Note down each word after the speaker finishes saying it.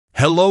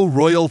Hello,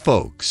 royal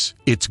folks.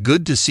 It's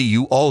good to see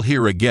you all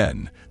here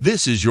again.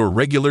 This is your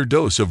regular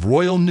dose of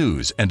royal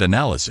news and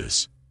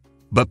analysis.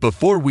 But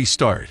before we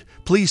start,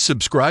 please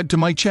subscribe to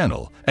my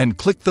channel and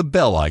click the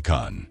bell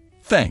icon.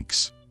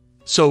 Thanks.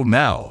 So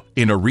now,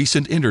 in a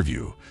recent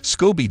interview,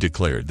 Scobie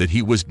declared that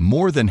he was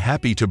more than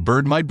happy to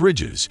burn my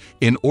bridges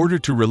in order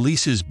to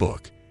release his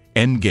book,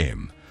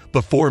 Endgame,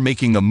 before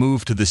making a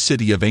move to the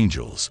City of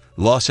Angels,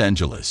 Los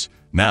Angeles.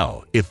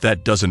 Now, if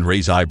that doesn't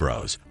raise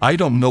eyebrows, I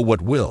don't know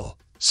what will.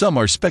 Some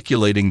are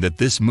speculating that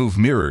this move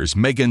mirrors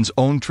Meghan's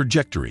own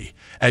trajectory,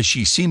 as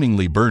she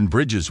seemingly burned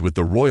bridges with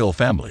the royal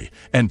family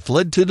and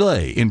fled to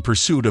LA in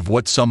pursuit of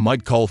what some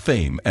might call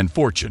fame and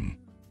fortune.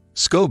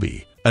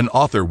 Scobie, an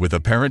author with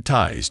apparent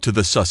ties to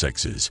the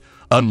Sussexes,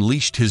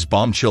 unleashed his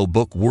bombshell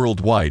book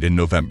worldwide in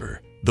November.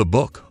 The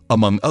book,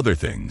 among other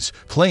things,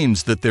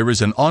 claims that there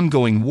is an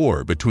ongoing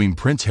war between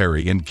Prince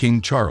Harry and King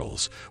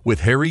Charles,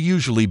 with Harry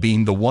usually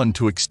being the one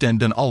to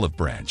extend an olive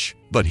branch.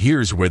 But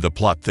here's where the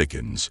plot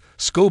thickens.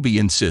 Scobie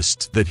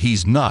insists that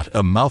he's not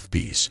a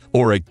mouthpiece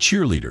or a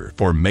cheerleader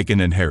for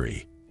Meghan and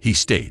Harry. He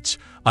states,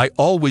 "I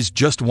always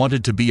just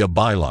wanted to be a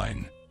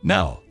byline."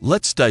 Now,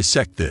 let's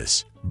dissect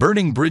this.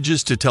 Burning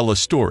bridges to tell a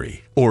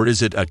story, or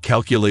is it a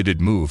calculated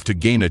move to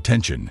gain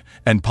attention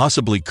and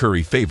possibly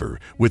curry favor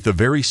with the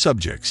very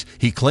subjects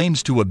he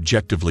claims to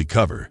objectively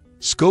cover?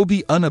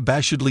 Scobie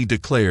unabashedly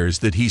declares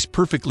that he's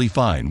perfectly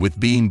fine with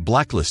being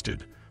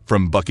blacklisted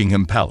from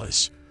Buckingham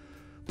Palace.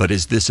 But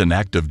is this an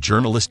act of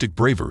journalistic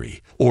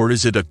bravery, or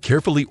is it a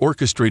carefully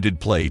orchestrated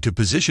play to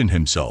position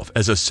himself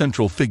as a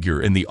central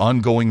figure in the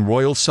ongoing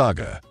royal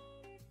saga?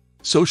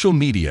 Social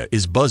media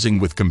is buzzing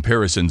with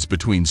comparisons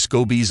between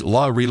Scobie's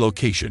law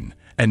relocation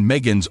and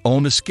Meghan's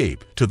own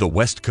escape to the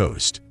West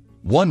Coast.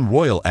 One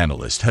royal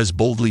analyst has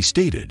boldly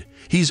stated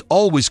he's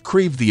always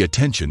craved the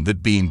attention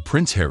that being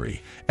Prince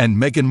Harry and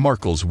Meghan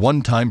Markle's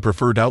one-time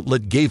preferred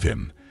outlet gave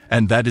him,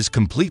 and that is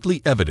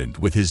completely evident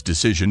with his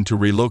decision to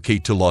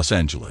relocate to Los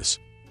Angeles.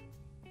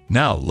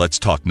 Now let's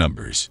talk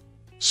numbers.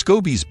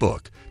 Scobie's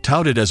book,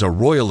 touted as a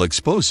royal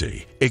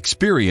exposé,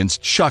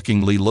 experienced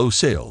shockingly low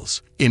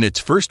sales. In its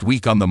first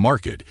week on the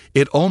market,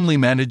 it only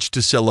managed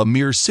to sell a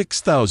mere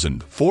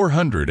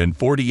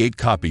 6,448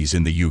 copies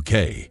in the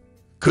UK.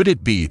 Could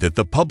it be that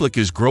the public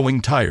is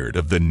growing tired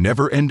of the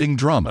never-ending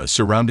drama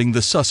surrounding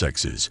the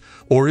Sussexes,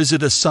 or is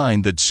it a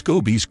sign that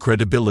Scobie's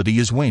credibility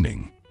is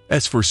waning?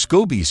 As for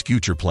Scobie's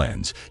future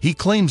plans, he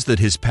claims that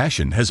his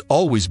passion has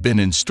always been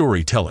in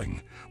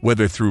storytelling,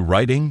 whether through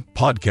writing,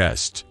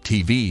 podcasts,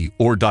 TV,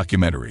 or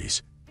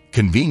documentaries.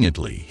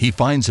 Conveniently, he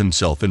finds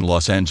himself in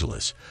Los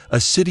Angeles,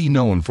 a city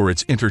known for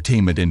its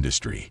entertainment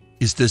industry.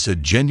 Is this a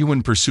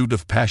genuine pursuit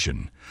of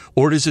passion,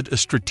 or is it a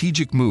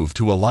strategic move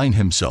to align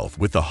himself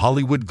with the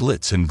Hollywood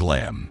glitz and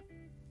glam?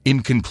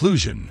 In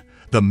conclusion,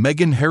 the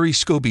Meghan-Harry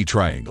Scobie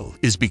triangle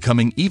is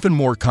becoming even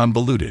more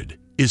convoluted.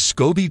 Is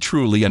Scobie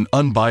truly an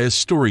unbiased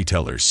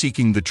storyteller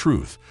seeking the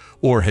truth,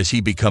 or has he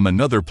become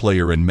another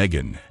player in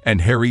Meghan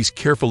and Harry's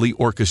carefully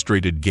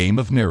orchestrated game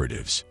of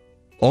narratives?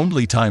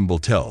 Only time will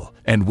tell,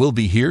 and we'll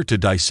be here to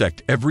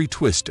dissect every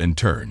twist and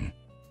turn.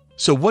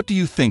 So what do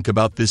you think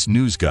about this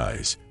news,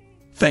 guys?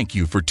 Thank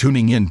you for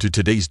tuning in to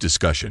today's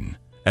discussion.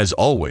 As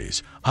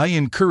always, I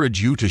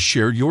encourage you to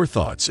share your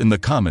thoughts in the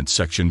comments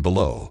section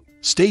below.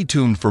 Stay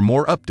tuned for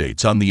more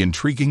updates on the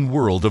intriguing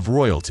world of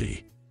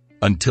royalty.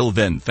 Until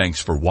then, thanks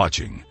for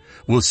watching.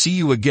 We'll see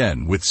you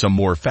again with some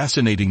more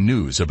fascinating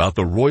news about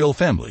the royal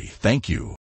family. Thank you.